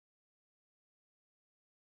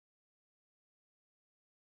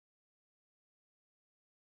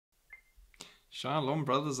Shalom,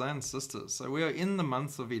 brothers and sisters. So we are in the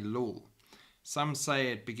month of Elul. Some say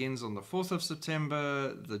it begins on the 4th of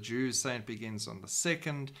September. The Jews say it begins on the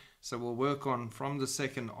 2nd. So we'll work on from the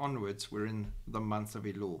 2nd onwards. We're in the month of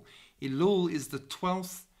Elul. Elul is the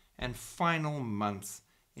 12th and final month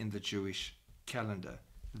in the Jewish calendar.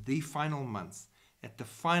 The final month. At the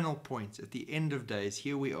final point, at the end of days,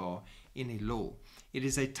 here we are in Elul. It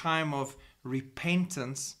is a time of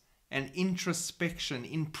repentance and introspection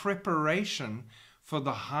in preparation for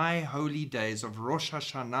the high holy days of Rosh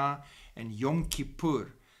Hashanah and Yom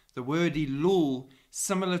Kippur. The word Elul,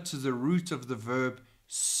 similar to the root of the verb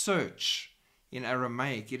search in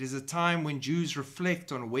Aramaic. It is a time when Jews reflect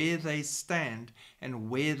on where they stand and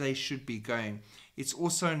where they should be going. It's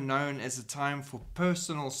also known as a time for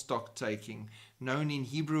personal stock taking, known in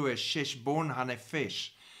Hebrew as Sheshbon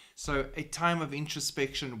HaNefesh. So a time of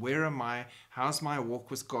introspection. Where am I? How's my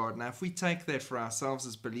walk with God? Now, if we take that for ourselves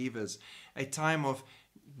as believers, a time of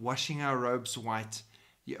washing our robes white,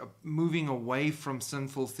 moving away from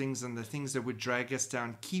sinful things and the things that would drag us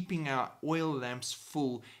down, keeping our oil lamps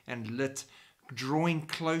full and lit, drawing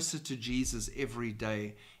closer to Jesus every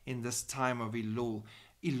day in this time of Elul.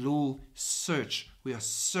 Elul, search. We are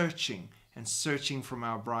searching and searching from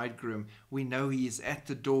our bridegroom. We know he is at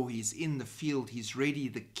the door. He's in the field. He's ready.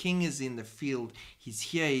 The king is in the field. He's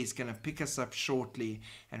here. He's going to pick us up shortly.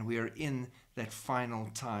 And we are in that final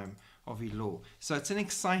time of Elul. So it's an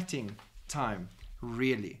exciting time,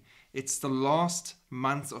 really. It's the last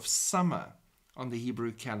month of summer on the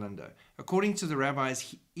Hebrew calendar. According to the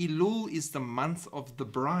rabbis, Elul is the month of the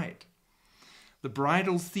bride. The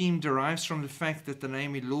bridal theme derives from the fact that the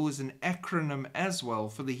name Elul is an acronym as well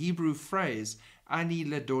for the Hebrew phrase Ani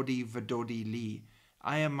ledodi v'dodi li.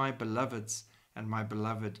 I am my beloved's and my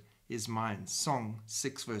beloved is mine. Song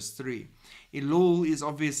 6 verse 3. Elul is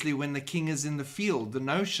obviously when the king is in the field. The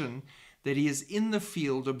notion that he is in the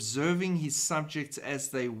field observing his subjects as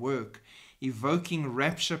they work, evoking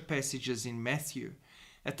rapture passages in Matthew.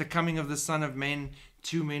 At the coming of the Son of Man,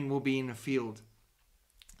 2 men will be in a field.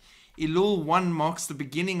 Elul 1 marks the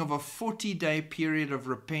beginning of a 40-day period of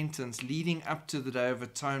repentance leading up to the Day of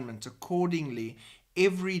Atonement. Accordingly,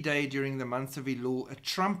 every day during the month of Elul, a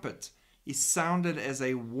trumpet is sounded as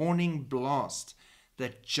a warning blast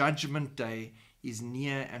that Judgment Day is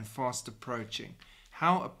near and fast approaching.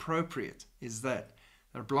 How appropriate is that?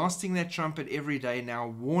 They're blasting that trumpet every day now,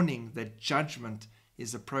 warning that judgment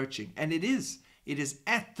is approaching. And it is. It is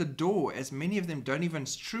at the door, as many of them don't even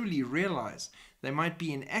truly realize. They might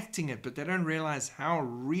be enacting it, but they don't realize how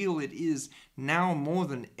real it is now more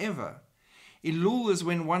than ever. Elul is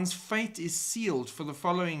when one's fate is sealed for the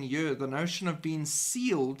following year. The notion of being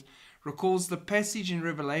sealed recalls the passage in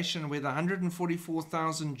Revelation where the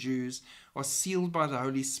 144,000 Jews are sealed by the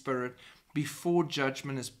Holy Spirit before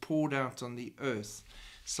judgment is poured out on the earth.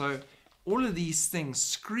 So all of these things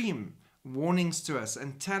scream warnings to us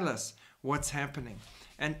and tell us what's happening.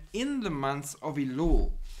 And in the month of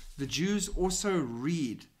Elul, the Jews also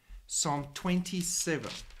read Psalm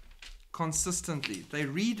 27 consistently. They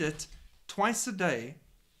read it twice a day,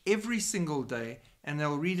 every single day, and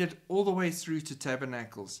they'll read it all the way through to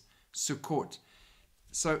Tabernacles, Sukkot.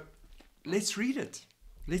 So let's read it.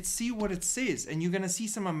 Let's see what it says. And you're going to see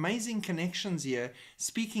some amazing connections here,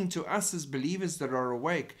 speaking to us as believers that are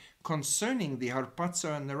awake concerning the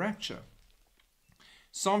harpazo and the rapture.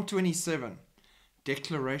 Psalm 27,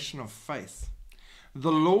 declaration of faith.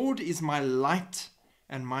 The Lord is my light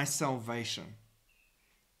and my salvation.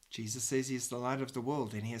 Jesus says he is the light of the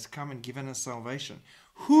world and he has come and given us salvation.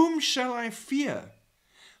 Whom shall I fear?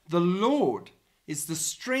 The Lord is the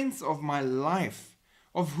strength of my life.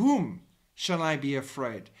 Of whom shall I be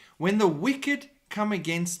afraid? When the wicked come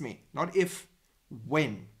against me, not if,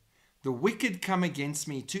 when. The wicked come against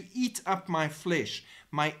me to eat up my flesh,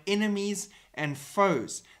 my enemies and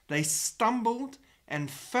foes. They stumbled and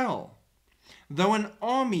fell. Though an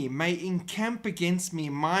army may encamp against me,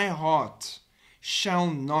 my heart shall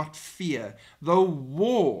not fear. Though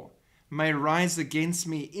war may rise against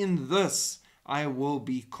me, in this I will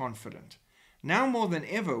be confident. Now more than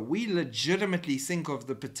ever, we legitimately think of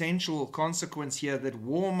the potential consequence here that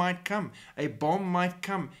war might come, a bomb might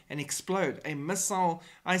come and explode, a missile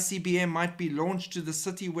ICBM might be launched to the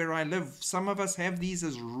city where I live. Some of us have these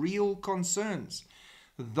as real concerns.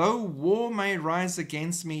 Though war may rise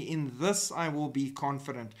against me, in this I will be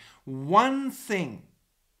confident. One thing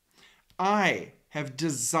I have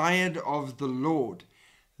desired of the Lord,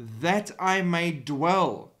 that I may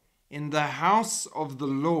dwell in the house of the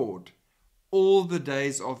Lord all the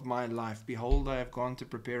days of my life. Behold, I have gone to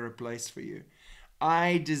prepare a place for you.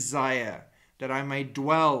 I desire that I may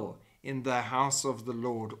dwell in the house of the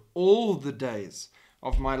Lord all the days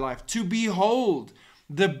of my life, to behold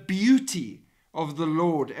the beauty of the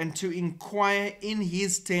Lord and to inquire in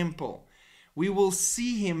his temple. We will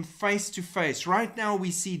see him face to face. Right now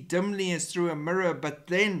we see dimly as through a mirror, but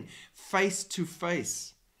then face to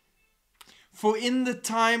face. For in the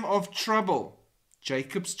time of trouble,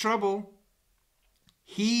 Jacob's trouble,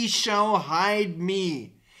 he shall hide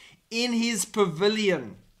me in his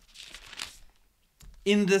pavilion,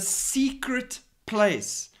 in the secret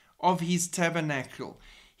place of his tabernacle.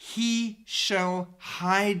 He shall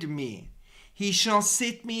hide me. He shall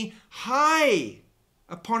set me high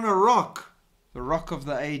upon a rock, the rock of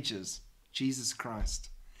the ages, Jesus Christ.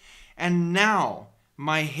 And now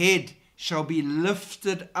my head shall be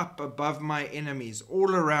lifted up above my enemies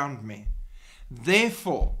all around me.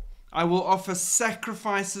 Therefore, I will offer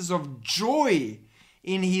sacrifices of joy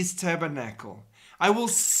in his tabernacle. I will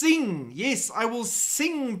sing, yes, I will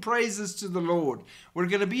sing praises to the Lord. We're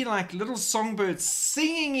going to be like little songbirds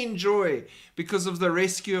singing in joy because of the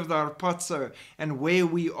rescue of the harpazo and where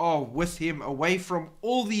we are with him, away from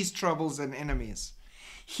all these troubles and enemies.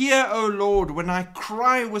 Hear, O Lord, when I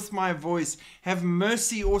cry with my voice, have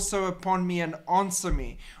mercy also upon me and answer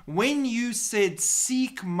me. When you said,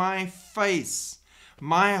 seek my face,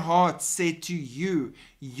 my heart said to you,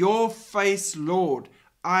 your face, Lord,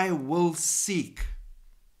 I will seek.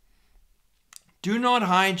 Do not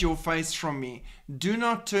hide your face from me. Do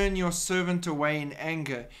not turn your servant away in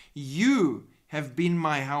anger. You have been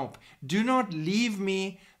my help. Do not leave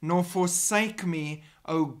me nor forsake me,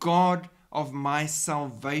 O God of my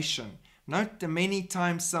salvation. Note the many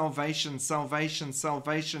times salvation, salvation,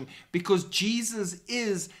 salvation, because Jesus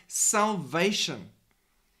is salvation.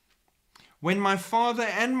 When my father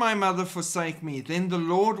and my mother forsake me, then the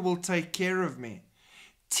Lord will take care of me.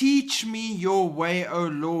 Teach me your way, O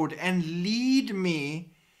Lord, and lead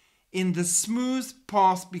me in the smooth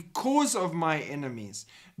path because of my enemies.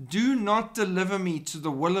 Do not deliver me to the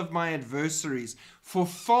will of my adversaries, for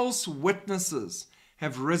false witnesses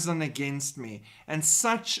have risen against me, and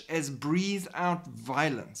such as breathe out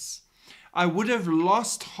violence. I would have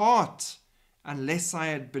lost heart unless I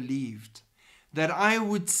had believed that I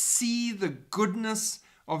would see the goodness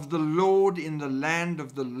of the Lord in the land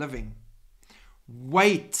of the living.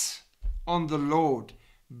 Wait on the Lord,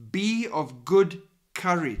 be of good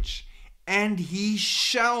courage, and he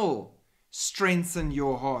shall strengthen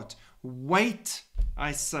your heart. Wait,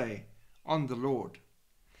 I say, on the Lord.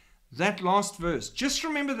 That last verse, just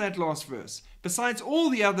remember that last verse. Besides all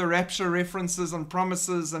the other rapture references and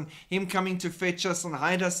promises and him coming to fetch us and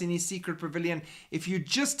hide us in his secret pavilion, if you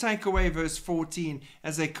just take away verse 14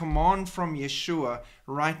 as a command from Yeshua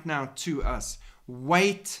right now to us,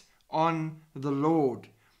 wait on the Lord.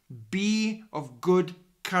 Be of good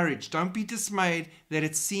courage. Don't be dismayed that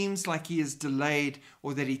it seems like he is delayed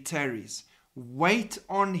or that he tarries. Wait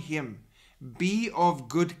on him. Be of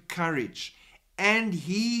good courage, and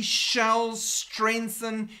he shall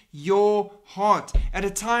strengthen your heart. At a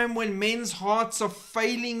time when men's hearts are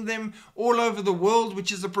failing them all over the world,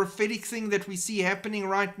 which is a prophetic thing that we see happening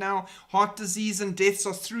right now, heart disease and deaths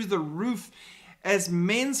are through the roof. As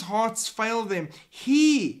men's hearts fail them,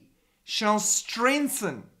 he shall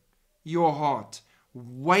strengthen your heart.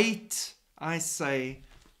 Wait, I say,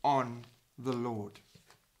 on the Lord.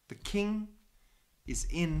 The King is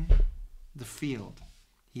in the field.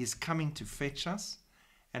 He is coming to fetch us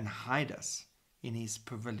and hide us in his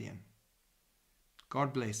pavilion.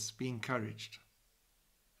 God bless. Be encouraged.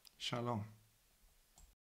 Shalom.